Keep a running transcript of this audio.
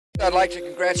I'd like to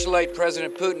congratulate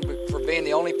President Putin for being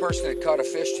the only person that caught a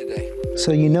fish today.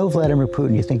 So you know Vladimir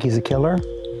Putin, you think he's a killer?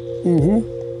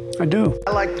 I do.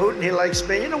 I like Putin, he likes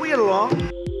me. You know, we get along.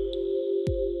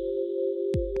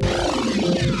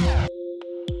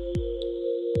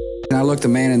 And I looked the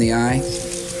man in the eye.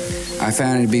 I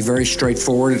found him to be very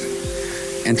straightforward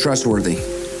and trustworthy.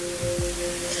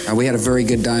 We had a very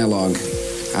good dialogue.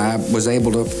 I was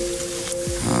able to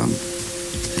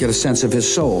get a sense of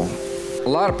his soul. A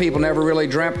lot of people never really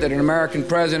dreamt that an American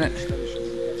president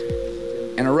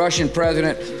and a Russian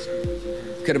president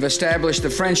could have established the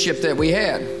friendship that we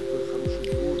had.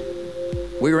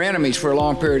 We were enemies for a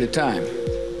long period of time.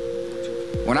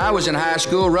 When I was in high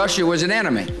school, Russia was an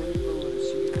enemy.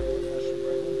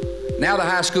 Now the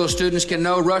high school students can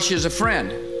know Russia is a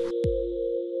friend.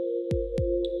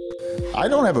 I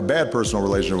don't have a bad personal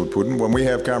relationship with Putin. When we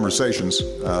have conversations,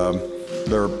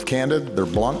 they're candid, they're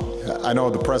blunt. I know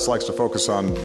the press likes to focus on